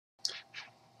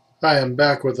Hi, I'm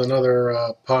back with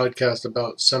another podcast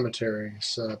about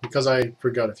cemeteries because I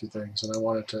forgot a few things and I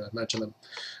wanted to mention them.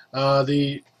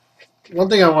 The one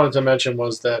thing I wanted to mention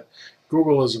was that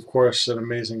Google is, of course, an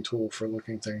amazing tool for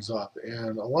looking things up.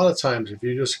 And a lot of times, if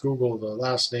you just Google the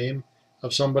last name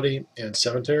of somebody and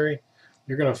cemetery,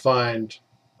 you're going to find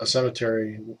a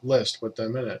cemetery list with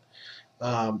them in it,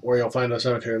 or you'll find a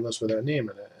cemetery list with that name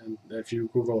in it. And if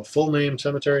you Google a full name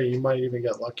cemetery, you might even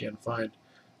get lucky and find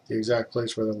the exact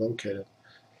place where they're located.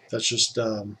 That's just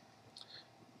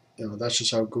that's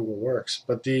just how Google works.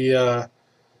 But the other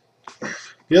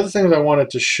things I wanted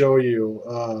to show you,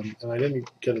 and I didn't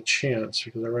get a chance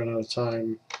because I ran out of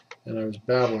time and I was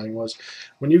babbling, was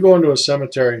when you go into a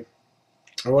cemetery.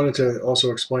 I wanted to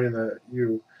also explain that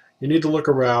you need to look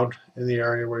around in the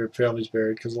area where your family's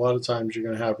buried, because a lot of times you're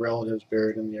going to have relatives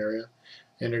buried in the area,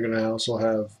 and you're going to also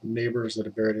have neighbors that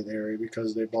are buried in the area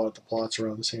because they bought the plots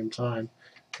around the same time,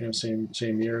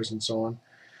 same years and so on.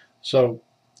 So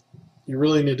you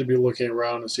really need to be looking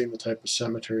around and seeing the type of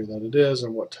cemetery that it is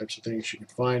and what types of things you can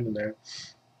find in there.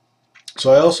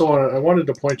 So I wanted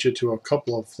to point you to a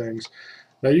couple of things.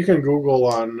 Now you can Google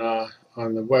on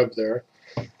the web there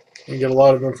and get a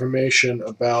lot of information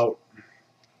about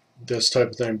this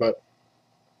type of thing. But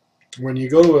when you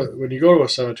go to a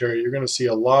cemetery, you're going to see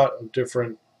a lot of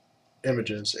different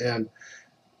images, and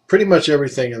pretty much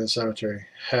everything in the cemetery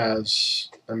has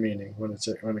a meaning when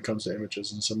it comes to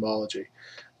images and symbology.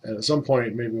 And at some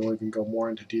point, maybe we'll even go more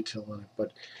into detail on it.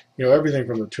 But everything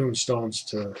from the tombstones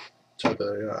to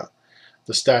the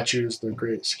statues, the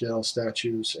great scale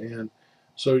statues, and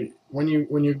so when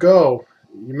you go,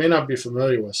 you may not be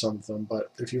familiar with some of them,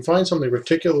 but if you find something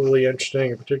particularly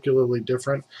interesting or particularly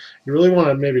different, you really want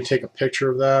to maybe take a picture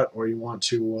of that, or you want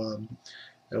to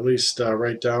at least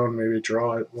write down, maybe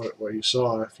draw it, what you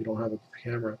saw if you don't have a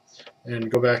camera,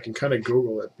 and go back and kind of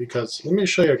Google it. Because let me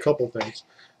show you a couple things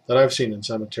that I've seen in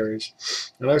cemeteries,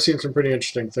 and I've seen some pretty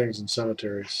interesting things in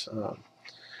cemeteries.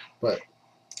 But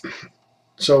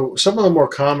so some of the more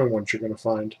common ones you're going to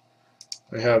find,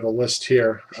 I have a list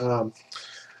here.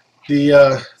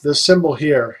 The symbol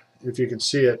here, if you can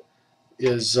see it,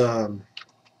 is not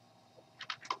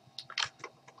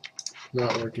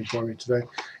working for me today.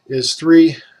 Is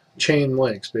three chain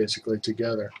links basically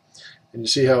together, and you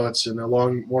see how it's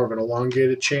more of an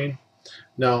elongated chain.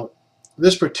 Now,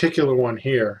 this particular one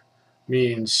here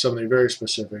means something very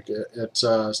specific. It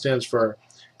stands for,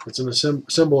 it's in the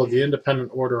symbol of the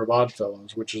Independent Order of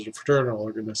Oddfellows, which is a fraternal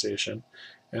organization,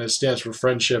 and it stands for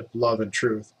friendship, love, and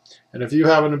truth. And if you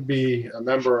happen to be a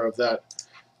member of that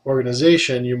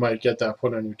organization, you might get that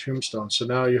put on your tombstone. So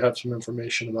now you have some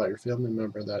information about your family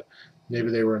member that maybe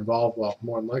they were involved, well,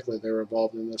 more than likely they were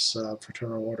involved in this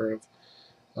fraternal order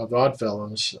of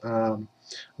Oddfellows. A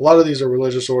lot of these are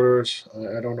religious orders.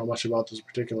 I don't know much about this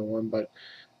particular one, but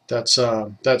that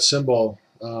symbol,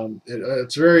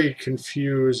 it's very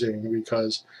confusing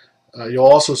because you'll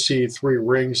also see three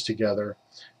rings together,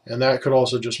 and that could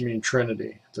also just mean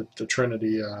Trinity, the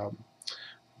Trinity,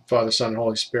 Father, Son,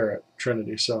 Holy Spirit,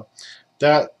 Trinity. So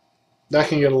that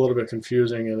can get a little bit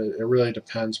confusing, and it really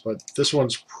depends. But this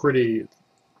one's pretty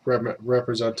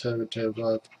representative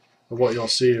of what you'll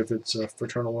see if it's a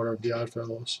fraternal order of the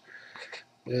Oddfellows.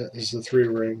 Is the three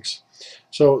rings.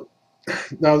 So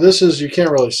now this is, you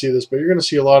can't really see this, but you're going to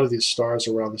see a lot of these stars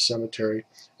around the cemetery,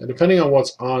 and depending on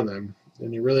what's on them,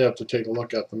 then you really have to take a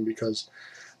look at them, because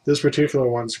this particular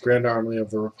one's Grand Army of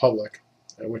the Republic,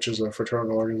 which is a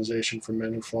fraternal organization for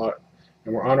men who fought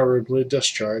and were honorably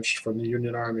discharged from the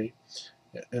Union Army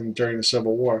and during the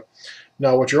Civil War.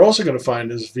 Now, what you're also going to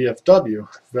find is VFW,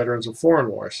 Veterans of Foreign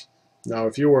Wars. Now,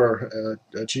 if you were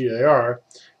a GAR,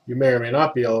 you may or may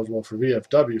not be eligible for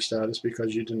VFW status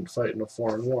because you didn't fight in a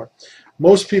foreign war.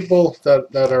 Most people that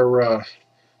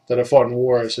have fought in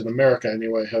wars in America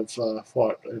anyway have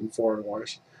fought in foreign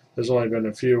wars. There's only been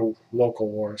a few local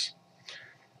wars.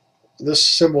 This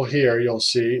symbol here you'll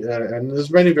see, and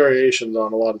there's many variations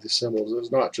on a lot of these symbols.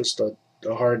 There's not just a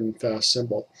hard and fast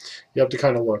symbol. You have to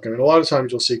kind of look. I mean, a lot of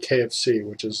times you'll see KFC,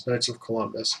 which is Knights of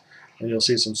Columbus, and you'll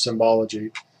see some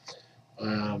symbology.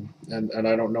 And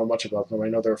I don't know much about them. I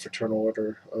know they're a fraternal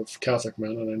order of Catholic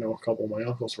men, and I know a couple of my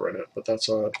uncles were in it, but that's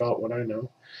about what I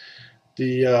know.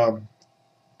 The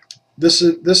this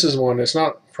is one. It's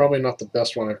probably not the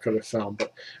best one I could have found,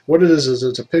 but what it is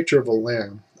it's a picture of a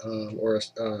lamb, or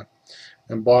a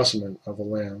embossment of a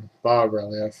lamb,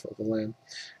 bas-relief of a lamb,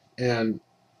 and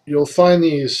you'll find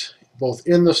these both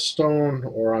in the stone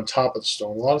or on top of the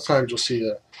stone. A lot of times you'll see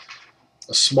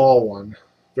a small one,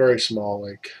 very small,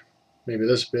 like maybe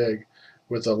this big,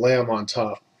 with a lamb on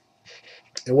top.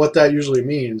 And what that usually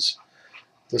means,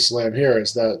 this lamb here,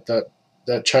 is that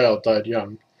that child died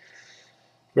young,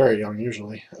 very young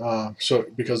usually. So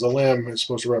because the lamb is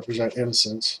supposed to represent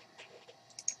innocence.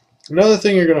 Another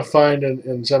thing you're going to find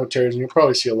in cemeteries, and you'll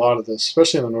probably see a lot of this,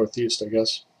 especially in the Northeast, I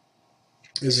guess,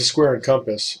 is the square and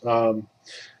compass. And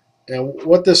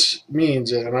what this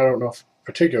means, and I don't know if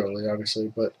particularly,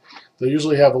 obviously, but they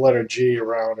usually have a letter G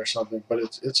around or something, but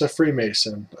it's a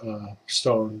Freemason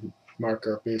stone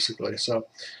marker, basically. So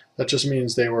that just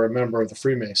means they were a member of the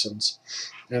Freemasons.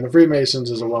 And the Freemasons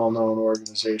is a well-known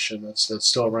organization that's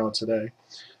still around today.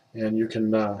 And you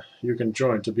can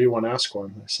join. To be one, ask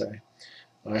one, they say.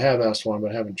 I have asked one,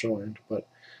 but I haven't joined. But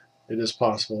it is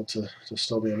possible to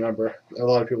still be a member. A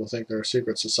lot of people think they're a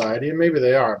secret society, and maybe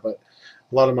they are, but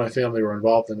a lot of my family were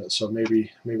involved in it, so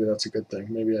maybe that's a good thing.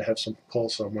 Maybe I have some pull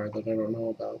somewhere that I don't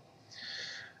know about.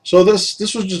 So this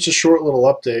was just a short little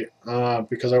update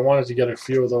because I wanted to get a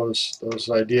few of those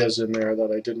ideas in there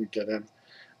that I didn't get in.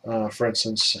 For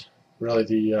instance, really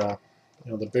the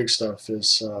big stuff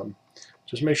is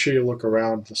just make sure you look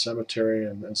around the cemetery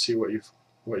and see what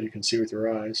you can see with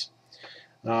your eyes.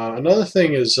 Another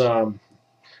thing is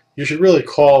you should really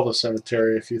call the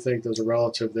cemetery if you think there's a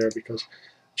relative there, because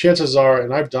chances are,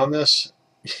 and I've done this,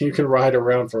 you can ride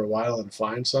around for a while and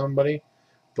find somebody,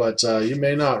 but you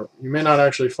may not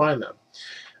actually find them,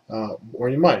 or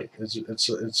you might.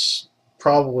 It's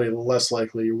probably less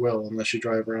likely you will unless you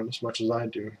drive around as much as I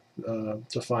do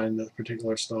to find the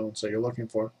particular stones that you're looking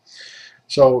for.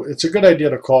 So it's a good idea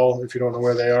to call if you don't know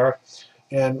where they are.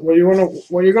 And what you're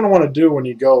going to want to do when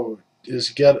you go is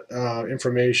get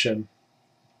information.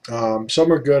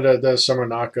 Some are good at this, some are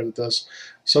not good at this.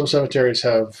 Some cemeteries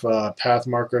have path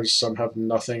markers, some have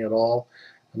nothing at all.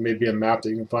 Maybe a map that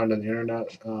you can find on the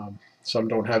internet. Some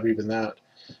don't have even that.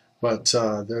 But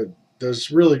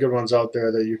there's really good ones out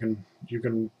there that you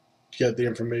can get the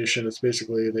information. It's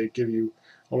basically they give you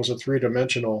almost a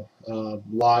three-dimensional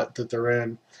lot that they're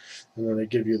in, and then they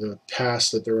give you the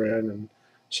pass that they're in, and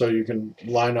so you can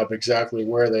line up exactly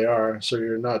where they are. So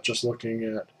you're not just looking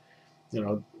at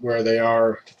where they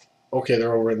are. Okay,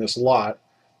 they're over in this lot.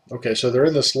 Okay, so they're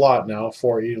in this lot now,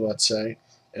 4E, let's say,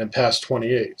 and past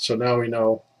 28. So now we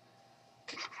know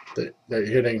that they're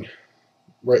hitting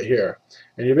right here.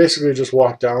 And you basically just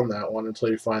walk down that one until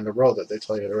you find the row that they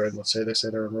tell you they're in. Let's say they say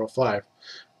they're in row 5.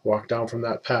 Walk down from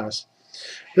that pass.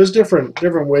 There's different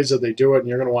ways that they do it, and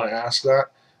you're going to want to ask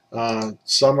that.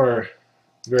 Some are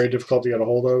very difficult to get a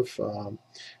hold of.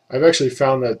 I've actually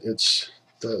found that it's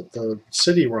the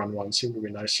city-run ones seem to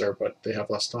be nicer, but they have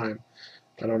less time.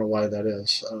 I don't know why that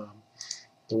is.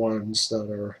 The ones that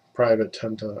are private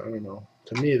tend to, I don't know.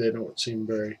 To me, they don't seem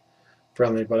very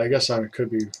friendly, but I guess I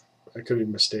could be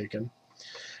mistaken.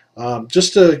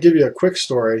 Just to give you a quick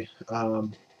story,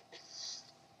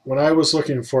 when I was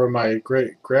looking for my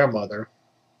great-grandmother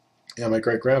and my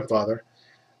great-grandfather,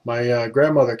 my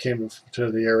grandmother came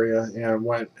to the area and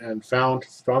went and found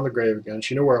the grave again.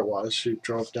 She knew where it was. She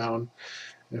drove down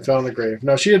and found the grave.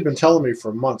 Now, she had been telling me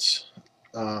for months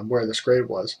where this grave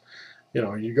was.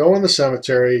 You go in the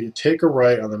cemetery, you take a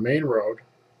right on the main road.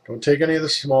 Don't take any of the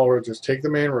small roads, just take the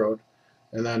main road,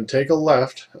 and then take a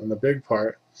left on the big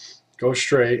part, go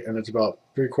straight, and it's about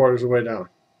 3/4 of the way down.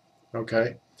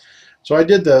 Okay? So I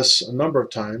did this a number of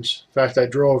times. In fact, I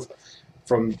drove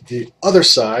from the other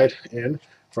side in.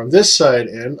 From this side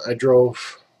in, I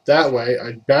drove that way,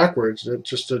 backwards,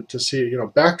 just to see,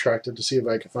 backtracked it to see if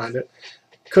I could find it.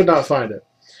 Could not find it.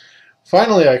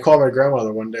 Finally, I called my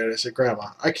grandmother one day and I said, "Grandma,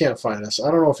 I can't find this. I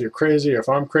don't know if you're crazy or if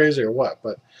I'm crazy or what."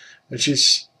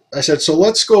 I said, "So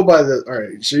let's go by the, all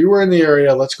right, so you were in the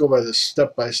area, let's go by this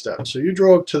step by step." So you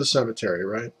drove to the cemetery,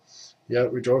 right? Yeah,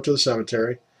 we drove to the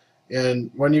cemetery.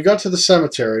 And when you got to the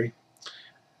cemetery,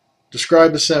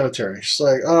 describe the cemetery. She's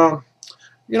like,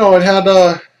 it had,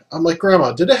 I'm like,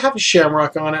 "Grandma, did it have a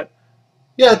shamrock on it?"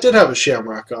 "Yeah, it did have a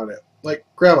shamrock on it." Like,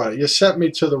 "Grandma, you sent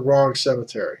me to the wrong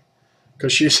cemetery."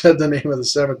 Because she said the name of the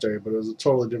cemetery, but it was a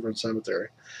totally different cemetery.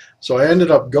 So I ended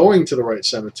up going to the right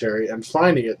cemetery and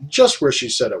finding it just where she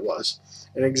said it was,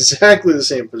 in exactly the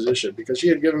same position, because she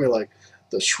had given me like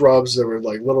the shrubs. There were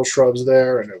like little shrubs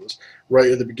there, and it was right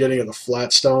at the beginning of the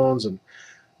flat stones. And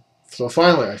so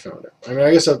finally I found it. I mean,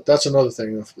 I guess that's another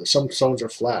thing. Some stones are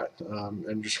flat, and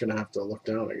you're just going to have to look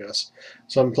down, I guess.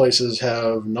 Some places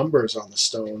have numbers on the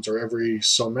stones, or every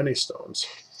so many stones.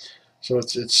 So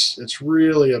it's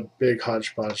really a big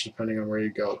hodgepodge depending on where you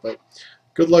go. But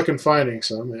good luck in finding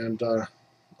some, and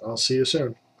I'll see you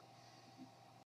soon.